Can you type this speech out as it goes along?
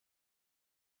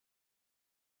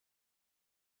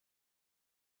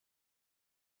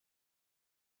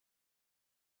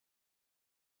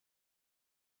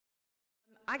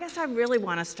I guess I really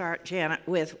want to start, Janet,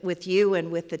 with you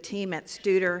and with the team at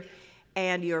Studer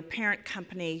and your parent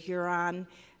company, Huron.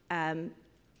 In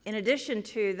addition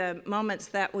to the moments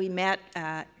that we met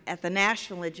at the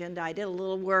national agenda, I did a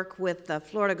little work with the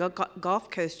Florida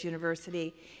Gulf Coast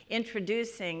University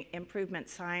introducing improvement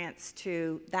science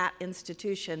to that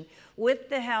institution with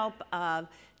the help of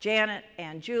Janet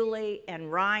and Julie and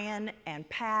Ryan and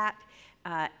Pat.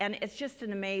 And it's just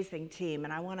an amazing team,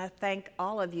 and I want to thank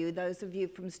all of you, those of you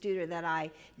from Studer that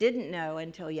I didn't know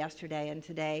until yesterday and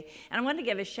today. And I want to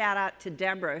give a shout out to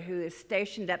Deborah, who is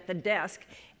stationed at the desk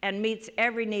and meets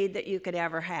every need that you could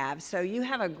ever have. So you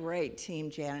have a great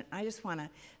team, Janet. I just want to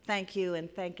thank you and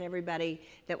thank everybody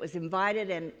that was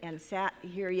invited and sat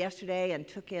here yesterday and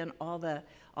took in all the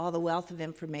wealth of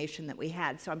information that we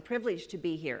had. So I'm privileged to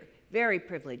be here, very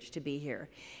privileged to be here.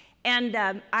 And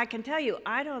I can tell you,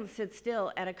 I don't sit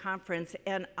still at a conference,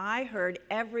 and I heard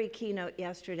every keynote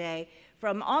yesterday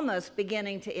from almost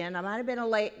beginning to end. I might have been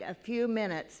late a few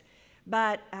minutes,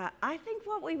 but I think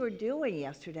what we were doing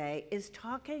yesterday is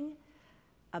talking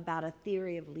about a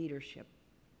theory of leadership.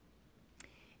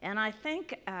 And I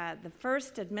think the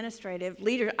first administrative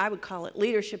leader, I would call it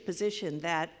leadership position,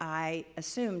 that I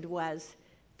assumed was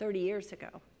 30 years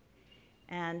ago.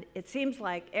 And it seems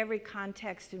like every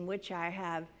context in which I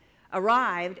have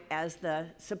arrived as the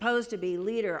supposed to be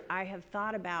leader, I have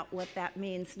thought about what that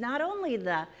means. Not only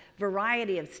the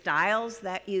variety of styles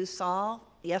that you saw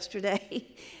yesterday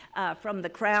from the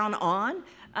crown on,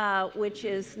 which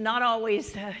is not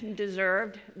always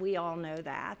deserved, we all know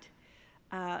that,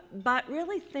 but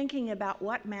really thinking about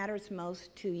what matters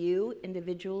most to you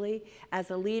individually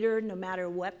as a leader, no matter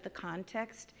what the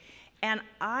context. And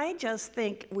I just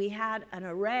think we had an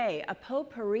array, a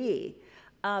potpourri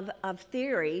of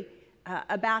theory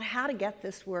about how to get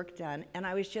this work done, and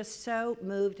I was just so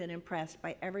moved and impressed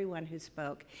by everyone who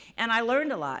spoke. And I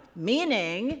learned a lot,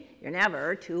 meaning you're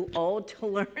never too old to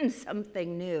learn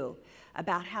something new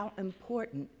about how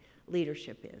important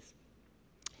leadership is.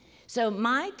 So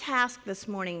my task this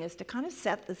morning is to kind of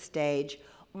set the stage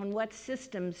on what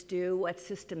systems do, what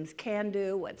systems can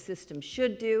do, what systems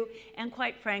should do, and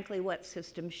quite frankly, what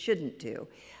systems shouldn't do.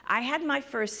 I had my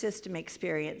first system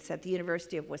experience at the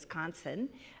University of Wisconsin.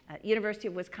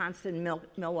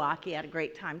 Milwaukee. I had a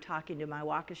great time talking to my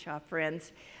Waukesha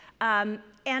friends. And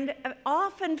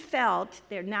often felt,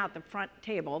 they're now at the front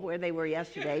table where they were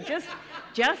yesterday,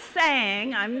 just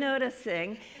saying, I'm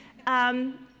noticing,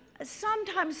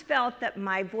 sometimes felt that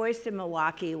my voice in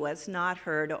Milwaukee was not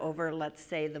heard over, let's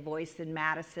say, the voice in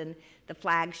Madison, the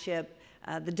flagship,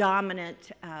 the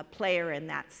dominant player in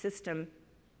that system.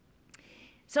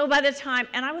 So by the time,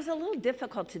 and I was a little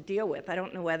difficult to deal with. I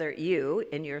don't know whether you,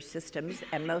 in your systems,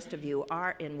 and most of you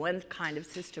are in one kind of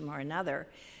system or another,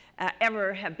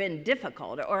 ever have been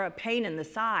difficult or a pain in the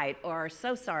side or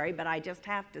so sorry, but I just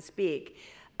have to speak.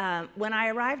 When I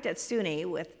arrived at SUNY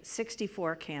with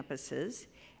 64 campuses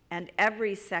and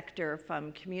every sector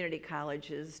from community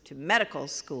colleges to medical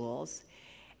schools,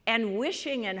 and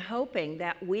wishing and hoping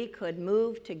that we could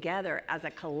move together as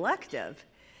a collective,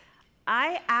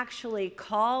 I actually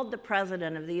called the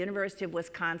president of the University of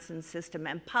Wisconsin system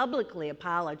and publicly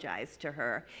apologized to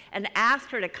her and asked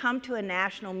her to come to a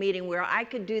national meeting where I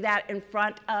could do that in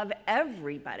front of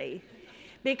everybody.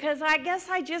 Because I guess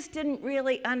I just didn't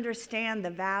really understand the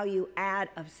value add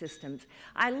of systems.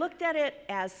 I looked at it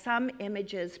as some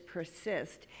images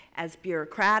persist, as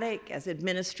bureaucratic, as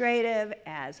administrative,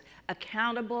 as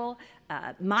accountable,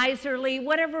 miserly,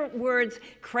 whatever words,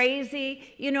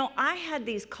 crazy. You know, I had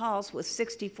these calls with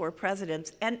 64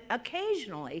 presidents, and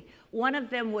occasionally one of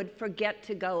them would forget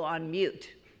to go on mute.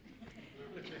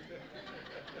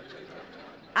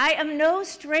 I am no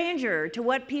stranger to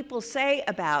what people say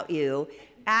about you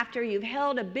after you've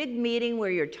held a big meeting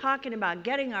where you're talking about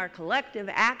getting our collective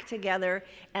act together,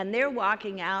 and they're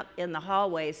walking out in the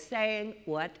hallways saying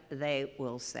what they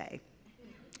will say.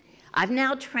 I've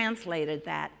now translated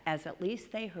that as at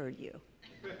least they heard you.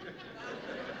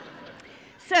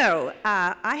 So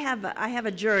I have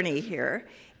a journey here,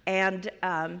 and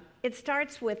it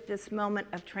starts with this moment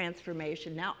of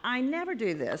transformation. Now, I never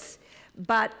do this,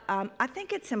 but I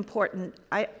think it's important.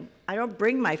 I don't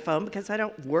bring my phone because I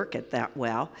don't work it that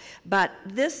well, but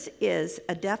this is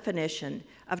a definition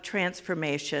of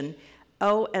transformation.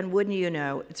 Oh, and wouldn't you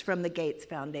know, it's from the Gates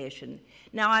Foundation.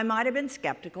 Now, I might have been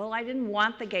skeptical. I didn't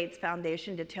want the Gates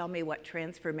Foundation to tell me what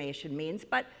transformation means,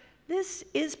 but this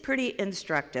is pretty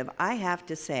instructive, I have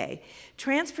to say.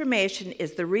 Transformation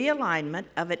is the realignment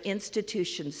of an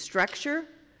institution's structure,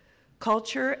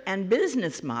 culture, and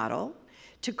business model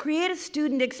to create a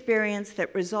student experience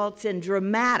that results in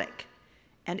dramatic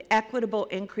and equitable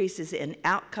increases in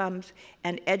outcomes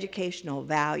and educational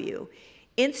value.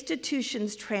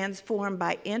 Institutions transform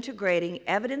by integrating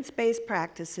evidence-based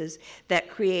practices that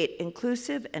create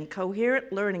inclusive and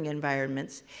coherent learning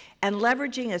environments and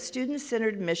leveraging a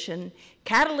student-centered mission,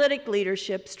 catalytic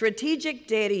leadership, strategic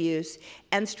data use,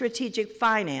 and strategic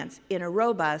finance in a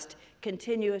robust,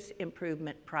 continuous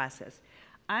improvement process.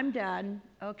 I'm done.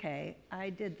 Okay, I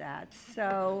did that.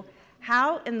 So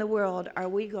how in the world are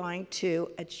we going to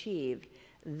achieve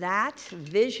that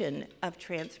vision of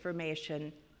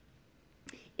transformation,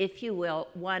 if you will,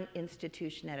 one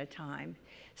institution at a time?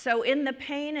 So in the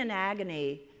pain and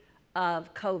agony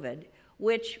of COVID,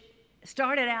 which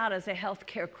started out as a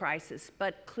healthcare crisis,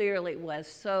 but clearly was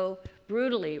so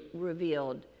brutally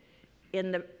revealed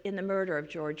in the murder of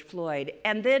George Floyd,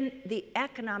 and then the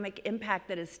economic impact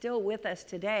that is still with us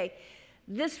today,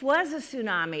 this was a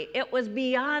tsunami. It was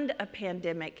beyond a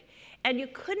pandemic. And you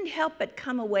couldn't help but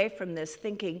come away from this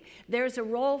thinking there's a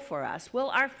role for us. Well,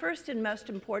 our first and most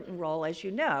important role, as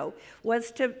you know,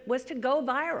 was to go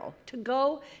viral, to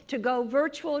go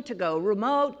virtual, to go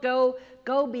remote,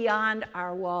 go beyond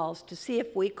our walls to see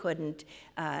if we couldn't.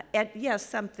 And yes,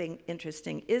 something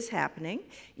interesting is happening.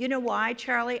 You know why,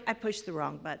 Charlie? I pushed the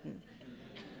wrong button.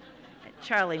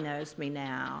 Charlie knows me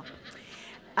now.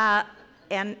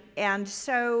 And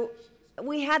so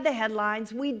we had the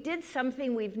headlines. We did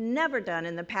something we've never done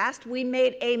in the past. We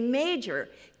made a major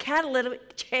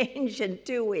catalytic change in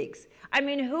 2 weeks. I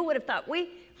mean, who would have thought?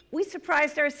 We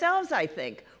surprised ourselves, I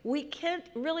think. We can't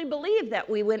really believe that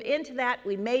we went into that.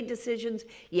 We made decisions.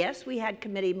 Yes, we had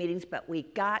committee meetings, but we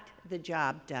got the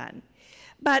job done.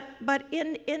 But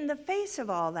in the face of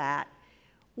all that,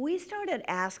 we started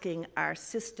asking our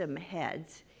system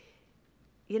heads,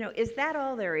 you know, is that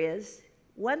all there is?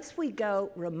 Once we go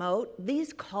remote,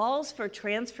 these calls for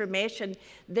transformation,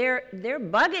 they're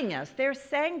bugging us. They're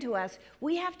saying to us,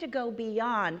 we have to go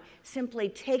beyond simply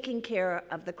taking care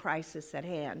of the crisis at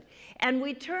hand. And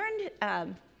we turned,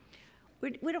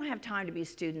 we don't have time to be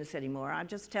students anymore, I'll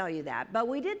just tell you that. But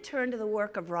we did turn to the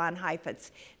work of Ron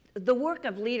Heifetz. The Work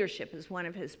of Leadership is one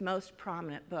of his most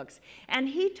prominent books. And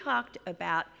he talked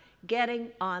about getting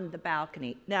on the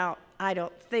balcony. Now, I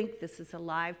don't think this is a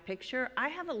live picture. I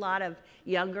have a lot of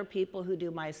younger people who do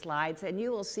my slides, and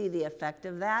you will see the effect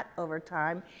of that over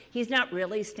time. He's not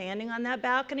really standing on that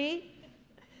balcony,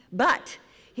 but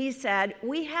he said,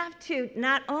 we have to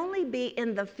not only be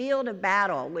in the field of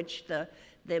battle, which the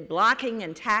blocking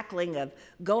and tackling of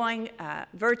going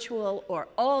virtual or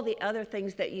all the other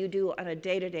things that you do on a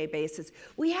day-to-day basis,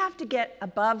 we have to get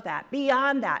above that,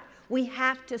 beyond that. We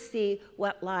have to see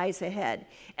what lies ahead.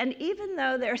 And even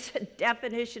though there's a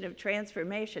definition of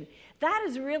transformation, that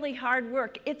is really hard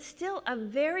work. It's still a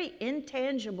very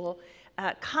intangible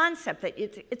concept that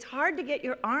it's hard to get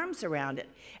your arms around it.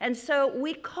 And so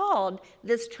we called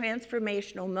this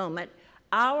transformational moment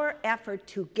our effort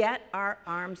to get our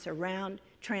arms around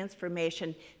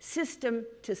transformation, system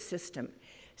to system.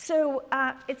 So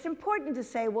it's important to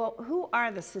say, well, who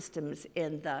are the systems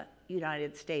in the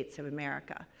United States of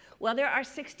America? Well, there are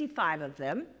 65 of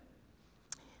them.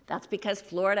 That's because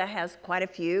Florida has quite a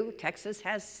few. Texas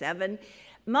has 7.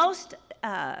 Most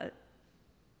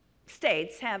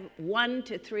states have 1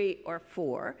 to 3 or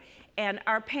 4. And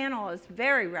our panel is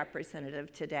very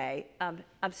representative today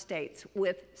of states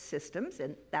with systems,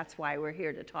 and that's why we're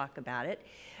here to talk about it.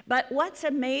 But what's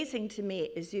amazing to me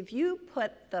is if you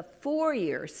put the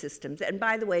 4-year systems, and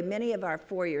by the way, many of our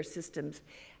 4-year systems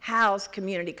house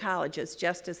community colleges,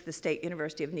 just as the State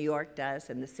University of New York does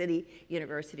and the City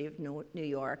University of New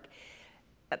York,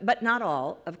 but not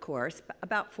all, of course,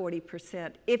 about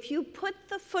 40%. If you put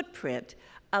the footprint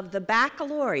of the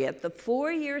baccalaureate, the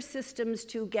 4-year systems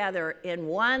together in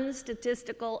one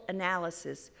statistical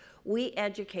analysis, we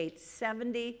educate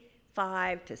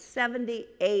 75 to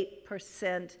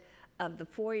 78% of the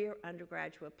 4-year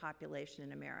undergraduate population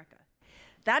in America.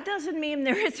 That doesn't mean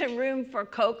there isn't room for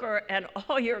Coker and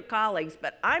all your colleagues,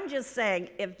 but I'm just saying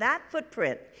if that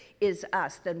footprint is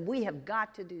us, then we have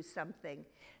got to do something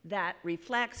that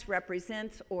reflects,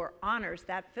 represents, or honors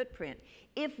that footprint.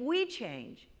 If we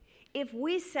change, if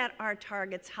we set our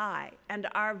targets high and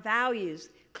our values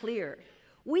clear,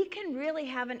 we can really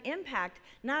have an impact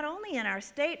not only in our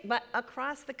state, but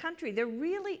across the country. There are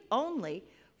really only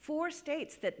 4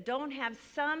 states that don't have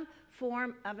some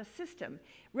form of a system,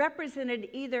 represented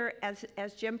either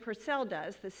as Jim Purcell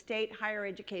does, the state higher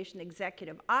education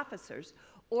executive officers,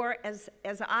 or as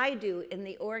I do in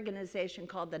the organization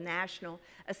called the National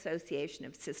Association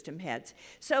of System Heads.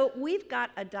 So we've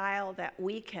got a dial that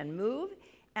we can move,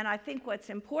 and I think what's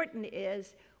important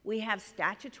is We have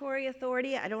statutory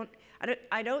authority. I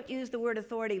don't use the word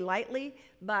authority lightly,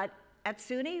 but at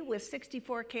SUNY, with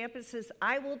 64 campuses,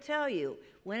 I will tell you,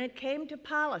 when it came to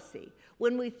policy,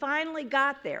 when we finally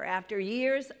got there after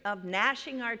years of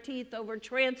gnashing our teeth over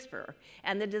transfer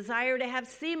and the desire to have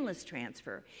seamless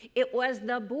transfer, it was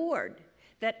the board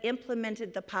that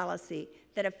implemented the policy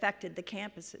that affected the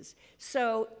campuses.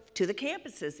 So to the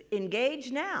campuses,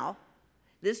 engage now.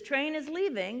 This train is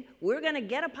leaving. We're going to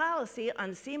get a policy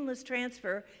on seamless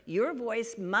transfer. Your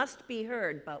voice must be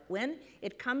heard. But when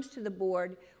it comes to the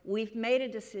board, we've made a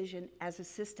decision as a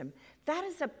system. That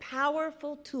is a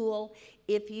powerful tool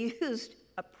if used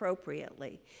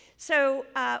appropriately. So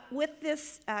with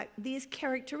these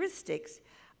characteristics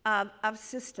of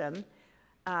system,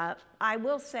 I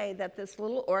will say that this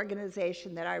little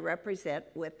organization that I represent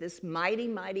with this mighty,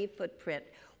 mighty footprint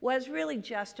was really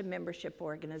just a membership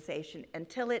organization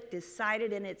until it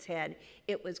decided in its head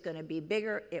it was going to be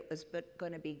bigger, it was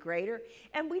going to be greater.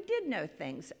 And we did know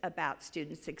things about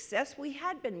student success. We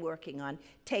had been working on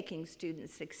taking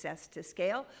student success to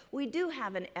scale. We do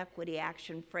have an equity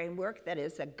action framework that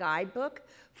is a guidebook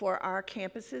for our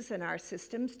campuses and our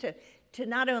systems to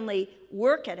not only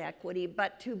work at equity,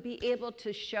 but to be able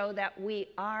to show that we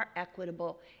are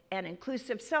equitable and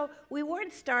inclusive. So we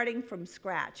weren't starting from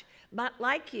scratch. But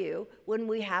like you, when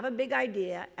we have a big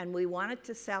idea and we want it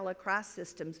to sell across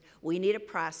systems, we need a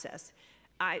process.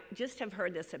 I just have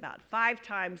heard this about 5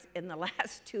 times in the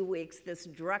last 2 weeks, this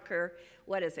Drucker,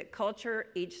 what is it, culture,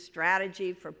 each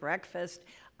strategy for breakfast.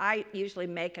 I usually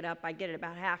make it up. I get it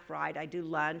about half right. I do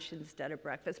lunch instead of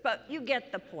breakfast. But you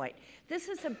get the point. This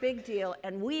is a big deal,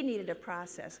 and we needed a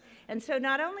process. And so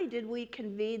not only did we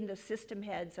convene the system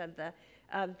heads of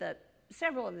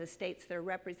several of the states that are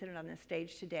represented on the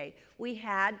stage today, we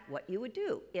had what you would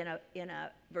do in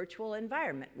a virtual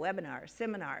environment, webinar,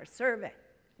 seminar, survey.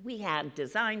 We had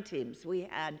design teams. We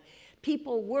had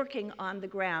people working on the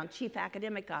ground, chief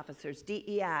academic officers,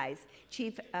 DEIs,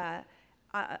 chief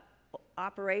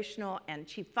operational and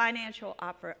chief financial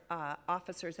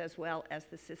officers, as well as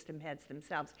the system heads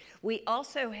themselves. We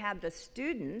also have the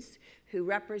students who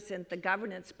represent the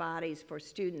governance bodies for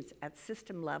students at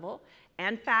system level,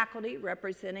 and faculty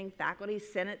representing faculty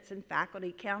senates and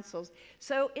faculty councils.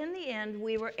 So in the end,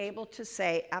 we were able to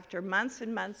say, after months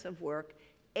and months of work,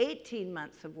 18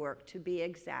 months of work to be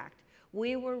exact,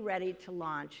 we were ready to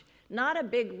launch not a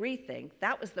big rethink,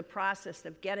 that was the process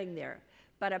of getting there,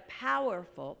 but a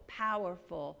powerful,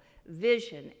 powerful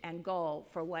vision and goal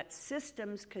for what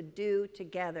systems could do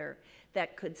together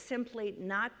that could simply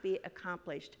not be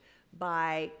accomplished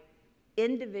by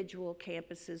individual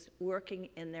campuses working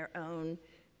in their own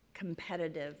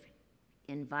competitive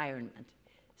environment.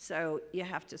 So you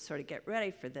have to sort of get ready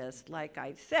for this. Like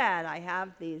I said, I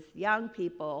have these young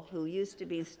people who used to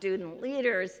be student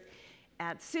leaders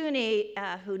at SUNY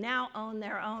who now own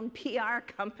their own PR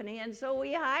company, and so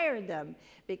we hired them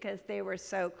because they were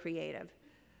so creative.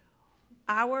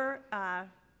 Our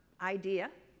idea,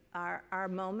 our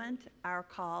moment, our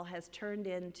call has turned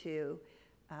into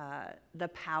the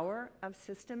power of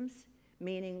systems,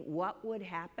 meaning what would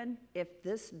happen if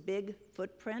this big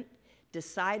footprint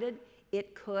decided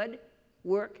it could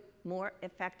work more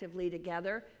effectively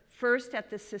together, first at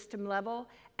the system level,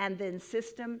 and then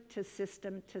system to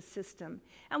system to system.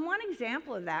 And one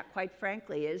example of that, quite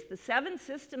frankly, is the 7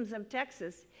 systems of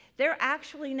Texas. They're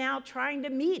actually now trying to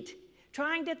meet,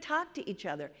 trying to talk to each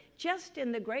other, just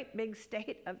in the great big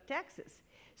state of Texas.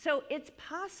 So it's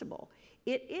possible.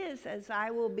 It is, as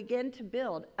I will begin to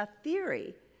build, a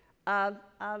theory of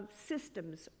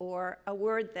systems, or a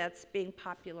word that's being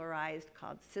popularized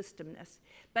called systemness.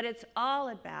 But it's all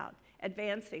about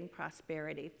advancing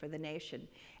prosperity for the nation.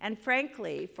 And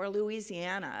frankly, for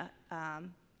Louisiana,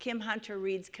 Kim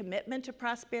Hunter-Reid's commitment to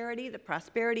prosperity, the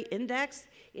Prosperity Index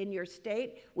in your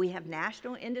state, we have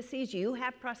national indices, you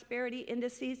have prosperity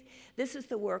indices. This is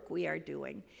the work we are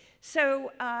doing.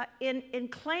 So in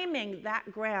claiming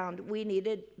that ground, we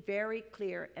needed very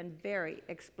clear and very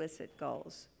explicit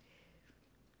goals.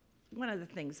 One of the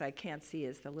things I can't see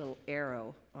is the little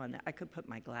arrow on that. I could put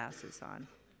my glasses on.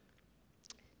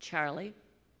 Charlie,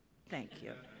 thank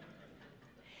you.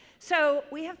 So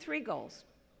we have 3 goals,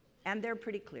 and they're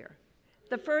pretty clear.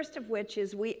 The first of which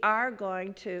is we are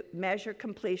going to measure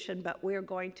completion, but we're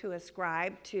going to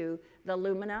ascribe to the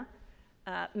Lumina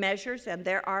measures, and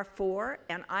there are 4,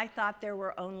 and I thought there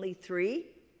were only 3,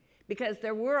 because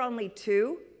there were only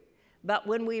 2. But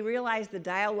when we realized the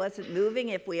dial wasn't moving,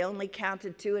 if we only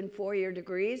counted 2 and 4-year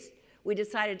degrees, we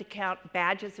decided to count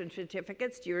badges and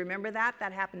certificates. Do you remember that?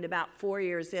 That happened about 4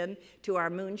 years in to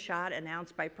our moonshot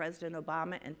announced by President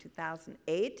Obama in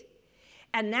 2008.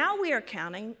 And now we are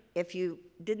counting, if you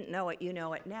didn't know it, you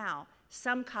know it now,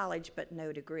 some college but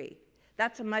no degree.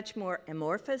 That's a much more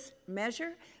amorphous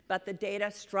measure, but the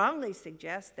data strongly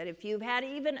suggests that if you've had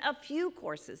even a few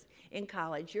courses in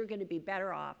college, you're going to be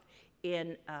better off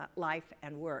in life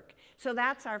and work. So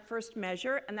that's our first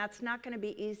measure, and that's not going to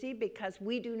be easy because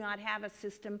we do not have a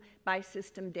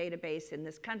system-by-system database in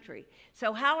this country.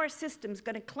 So how are systems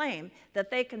going to claim that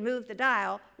they can move the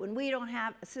dial when we don't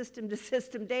have a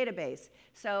system-to-system database?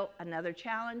 So another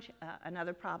challenge,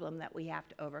 another problem that we have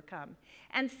to overcome.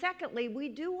 And secondly, we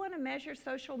do want to measure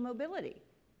social mobility.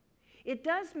 It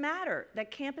does matter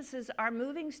that campuses are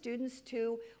moving students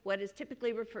to what is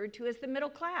typically referred to as the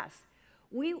middle class.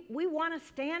 We want to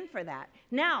stand for that.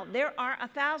 Now, there are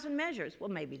 1,000 measures. Well,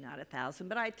 maybe not 1,000,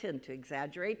 but I tend to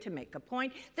exaggerate to make a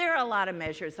point. There are a lot of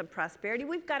measures of prosperity.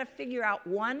 We've got to figure out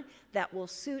one that will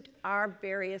suit our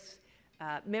various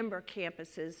member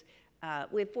campuses.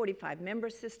 We have 45 member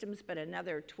systems, but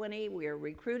another 20 we are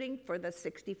recruiting for the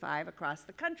 65 across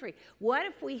the country. What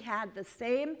if we had the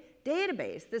same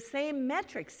database, the same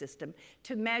metric system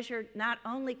to measure not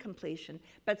only completion,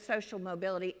 but social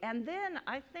mobility? And then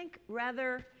I think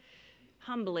rather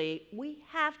humbly, we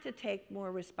have to take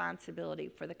more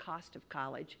responsibility for the cost of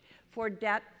college, for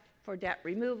debt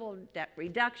removal, debt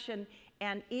reduction,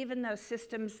 and even those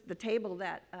systems, the table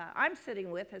that I'm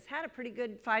sitting with has had a pretty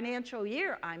good financial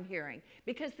year, I'm hearing,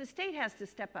 because the state has to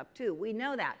step up too. We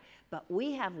know that, but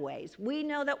we have ways. We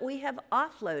know that we have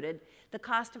offloaded the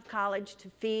cost of college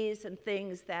to fees and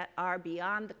things that are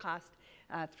beyond the cost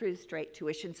through straight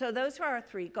tuition. So those are our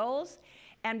 3 goals,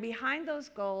 and behind those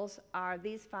goals are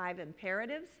these 5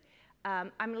 imperatives.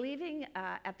 I'm leaving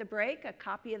at the break a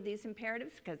copy of these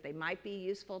imperatives because they might be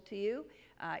useful to you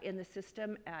in the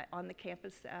system on the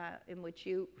campus in which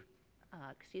you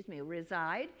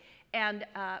reside. And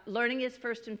learning is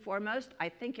first and foremost. I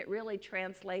think it really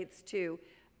translates to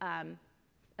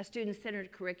a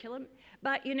student-centered curriculum.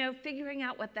 But, you know, figuring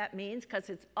out what that means,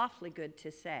 because it's awfully good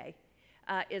to say,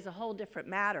 is a whole different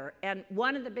matter. And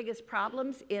one of the biggest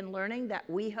problems in learning that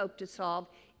we hope to solve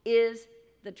is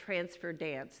the transfer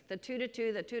dance. The 2 to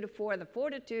 2, the 2 to 4, the 4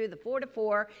 to 2, the 4 to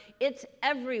 4, it's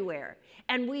everywhere.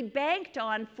 And we banked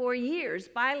on, for years,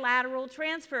 bilateral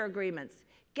transfer agreements.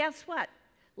 Guess what?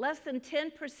 Less than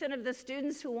 10% of the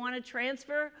students who want to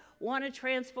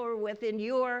transfer within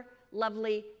your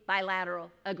lovely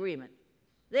bilateral agreement.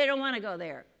 They don't want to go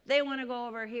there. They want to go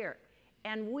over here.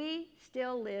 And we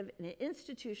still live in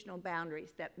institutional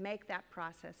boundaries that make that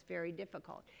process very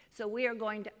difficult. So we are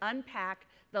going to unpack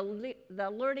the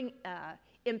learning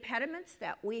impediments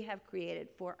that we have created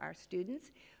for our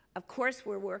students. Of course,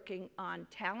 we're working on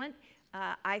talent.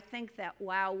 I think that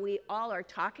while we all are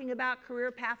talking about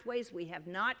career pathways, we have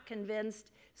not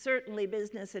convinced certainly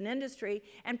business and industry,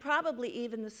 and probably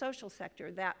even the social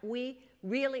sector, that we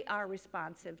really are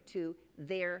responsive to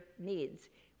their needs.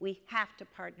 We have to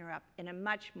partner up in a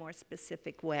much more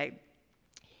specific way.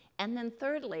 And then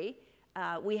thirdly,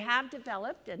 we have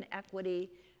developed an equity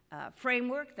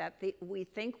framework that we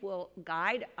think will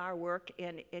guide our work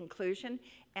in inclusion,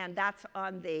 and that's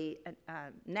on the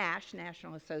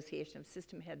National Association of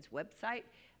System Heads website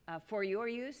for your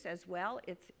use as well.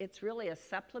 It's really a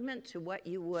supplement to what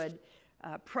you would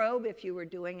probe if you were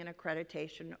doing an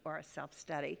accreditation or a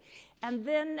self-study. And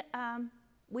then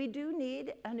we do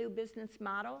need a new business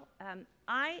model.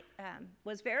 I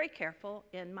was very careful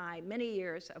in my many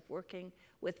years of working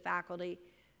with faculty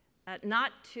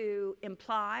not to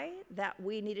imply that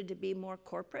we needed to be more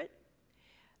corporate.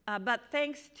 But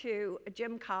thanks to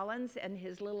Jim Collins and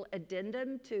his little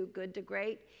addendum to Good to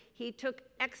Great, he took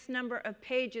X number of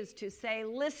pages to say,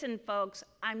 listen, folks,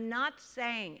 I'm not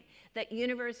saying that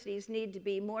universities need to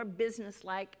be more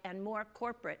businesslike and more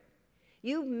corporate.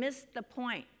 You've missed the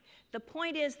point. The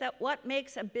point is that what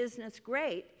makes a business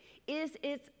great is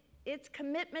its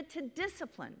commitment to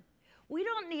discipline. We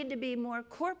don't need to be more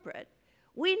corporate.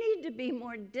 We need to be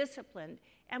more disciplined,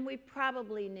 and we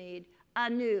probably need a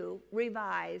new,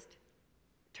 revised,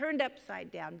 turned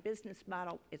upside down business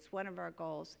model. It's one of our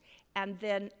goals. And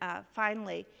then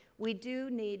finally, we do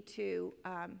need to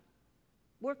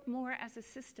work more as a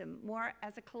system, more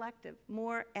as a collective,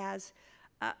 more as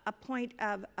a point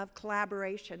of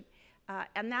collaboration.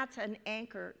 And that's an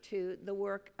anchor to the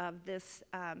work of this.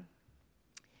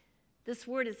 This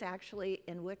word is actually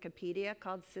in Wikipedia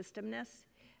called systemness.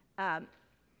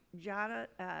 John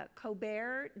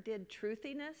Colbert did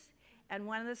truthiness, and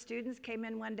one of the students came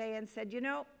in one day and said, you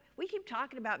know, We keep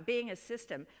talking about being a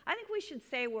system. I think we should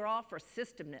say we're all for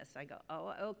systemness. I go,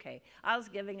 oh, okay. I was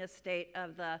giving a state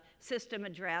of the system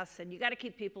address, and you got to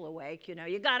keep people awake, you know,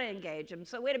 you got to engage them.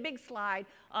 So we had a big slide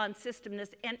on systemness,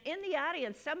 and in the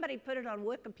audience, somebody put it on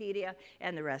Wikipedia,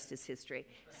 and the rest is history.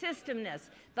 Systemness.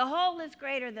 The whole is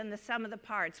greater than the sum of the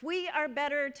parts. We are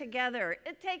better together.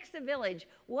 It takes a village.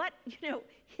 What, you know,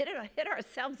 hit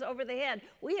ourselves over the head.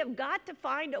 We have got to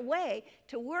find a way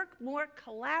to work more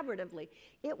collaboratively.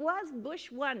 It was Bush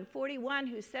 41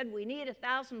 who said we need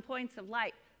 1,000 points of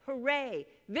light. Hooray,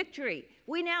 victory.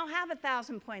 We now have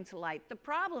 1,000 points of light. The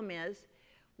problem is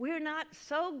we're not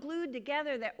so glued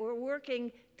together that we're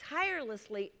working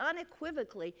tirelessly,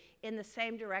 unequivocally in the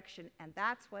same direction, and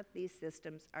that's what these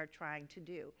systems are trying to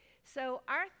do. So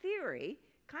our theory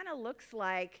kind of looks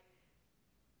like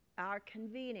our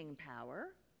convening power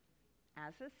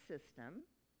as a system,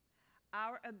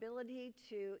 our ability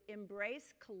to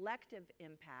embrace collective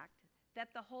impact, that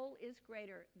the whole is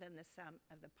greater than the sum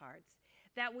of the parts,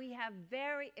 that we have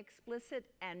very explicit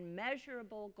and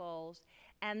measurable goals,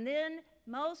 and then,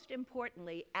 most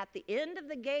importantly, at the end of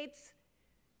the Gates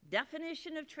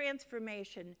definition of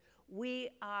transformation, we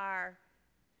are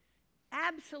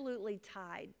absolutely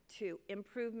tied to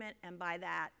improvement, and by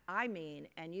that I mean,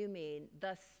 and you mean,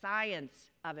 the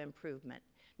science of improvement.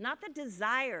 Not the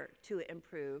desire to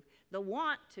improve, the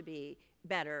want to be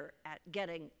better at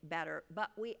getting better, but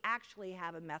we actually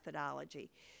have a methodology.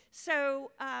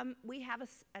 So we have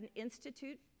an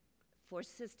institute for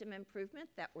system improvement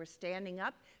that we're standing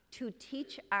up to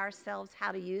teach ourselves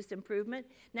how to use improvement.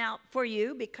 Now, for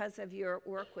you, because of your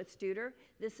work with Studer,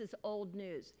 this is old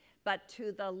news. But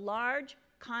to the large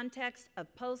context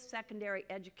of post-secondary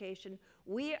education,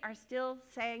 we are still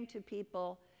saying to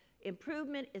people,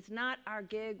 improvement is not our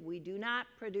gig. We do not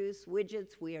produce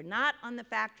widgets. We are not on the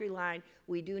factory line.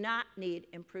 We do not need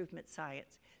improvement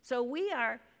science. So we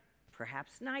are,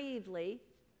 perhaps naively,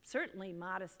 certainly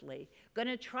modestly, going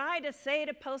to try to say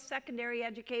to post-secondary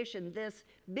education, this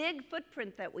big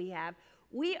footprint that we have,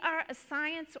 we are a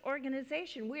science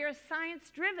organization. We are a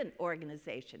science-driven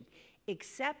organization,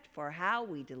 except for how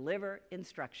we deliver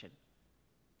instruction,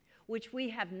 which we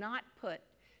have not put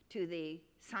to the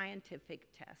scientific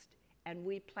test. And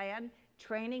we plan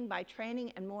training by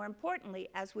training, and more importantly,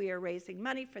 as we are raising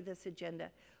money for this agenda,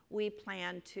 we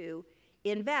plan to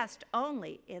invest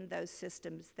only in those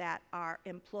systems that are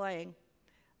employing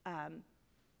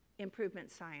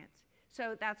improvement science.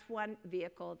 So that's one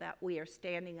vehicle that we are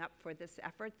standing up for this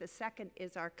effort. The second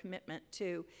is our commitment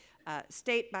to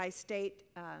state by state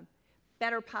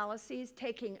better policies,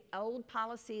 taking old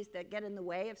policies that get in the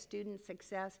way of student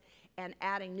success and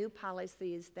adding new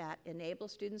policies that enable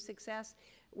student success.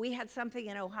 We had something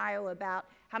in Ohio about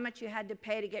how much you had to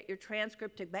pay to get your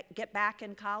transcript to get back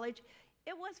in college.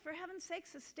 It was, for heaven's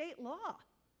sakes, a state law.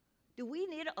 Do we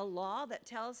need a law that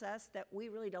tells us that we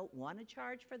really don't want to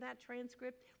charge for that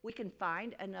transcript? We can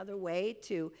find another way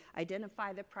to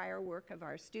identify the prior work of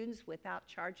our students without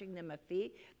charging them a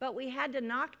fee, but we had to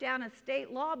knock down a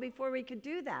state law before we could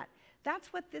do that. That's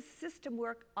what this system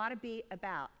work ought to be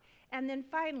about. And then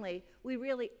finally, we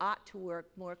really ought to work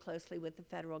more closely with the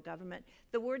federal government.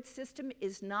 The word system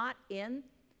is not in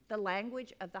the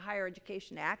language of the Higher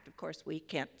Education Act. Of course, we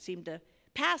can't seem to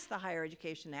pass the Higher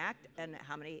Education Act in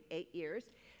how many, 8 years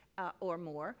or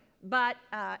more. But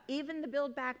even the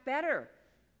Build Back Better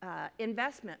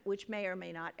investment, which may or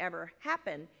may not ever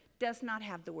happen, does not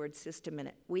have the word system in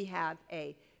it. We have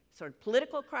a sort of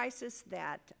political crisis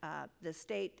that the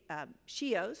state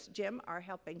SHIOs, Jim, are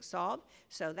helping solve,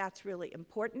 so that's really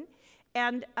important.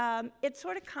 And it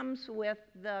sort of comes with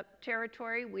the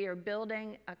territory. We are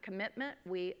building a commitment.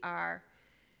 We are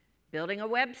building a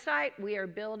website. We are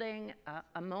building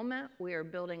a moment. We are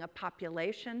building a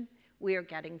population. We are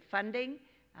getting funding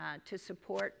to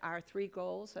support our 3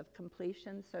 goals of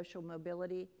completion, social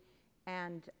mobility,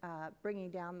 and bringing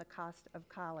down the cost of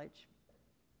college.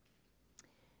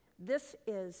 This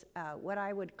is what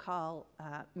I would call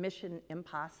mission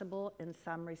impossible in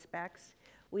some respects.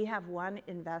 We have one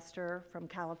investor from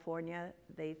California,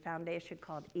 the foundation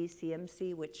called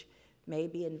ECMC, which may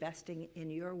be investing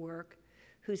in your work,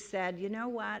 who said, you know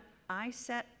what, I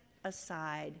set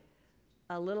aside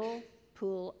a little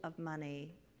pool of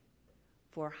money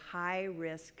for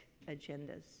high-risk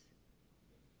agendas.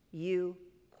 You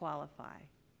qualify.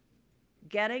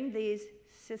 Getting these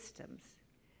systems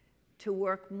to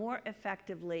work more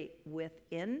effectively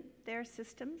within their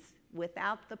systems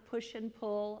without the push and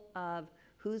pull of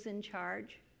who's in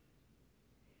charge,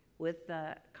 with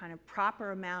the kind of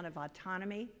proper amount of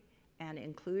autonomy and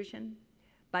inclusion,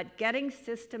 but getting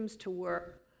systems to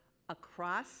work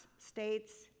across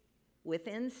states,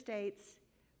 within states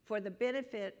for the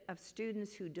benefit of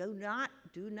students who do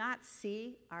not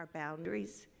see our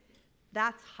boundaries.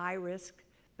 That's high risk,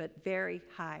 but very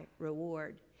high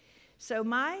reward. So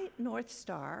my North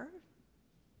Star,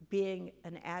 being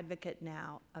an advocate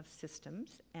now of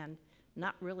systems and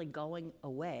not really going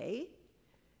away,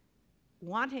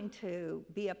 wanting to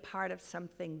be a part of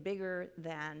something bigger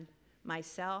than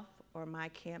myself or my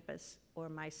campus or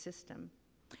my system.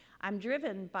 I'm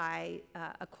driven by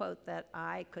a quote that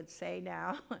I could say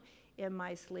now in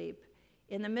my sleep.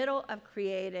 In the middle of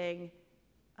creating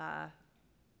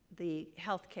the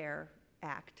Healthcare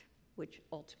Act, which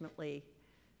ultimately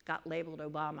got labeled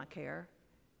Obamacare,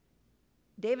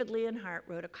 David Leonhardt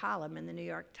wrote a column in the New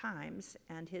York Times,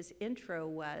 and his intro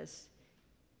was,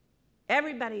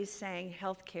 "Everybody's saying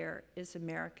healthcare is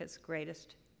America's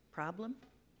greatest problem."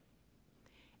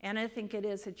 And I think it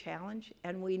is a challenge,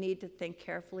 and we need to think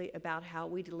carefully about how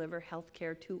we deliver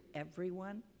healthcare to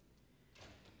everyone.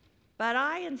 But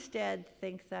I instead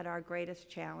think that our greatest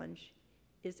challenge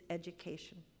is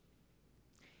education.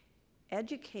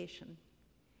 Education,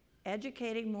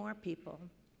 educating more people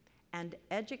and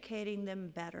educating them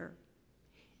better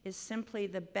is simply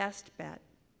the best bet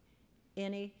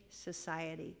any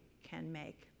society can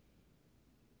make.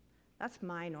 That's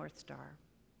my North Star.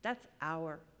 That's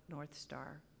our North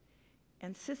Star.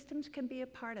 And systems can be a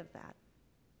part of that.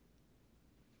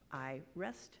 I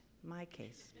rest my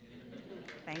case.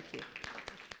 Thank you.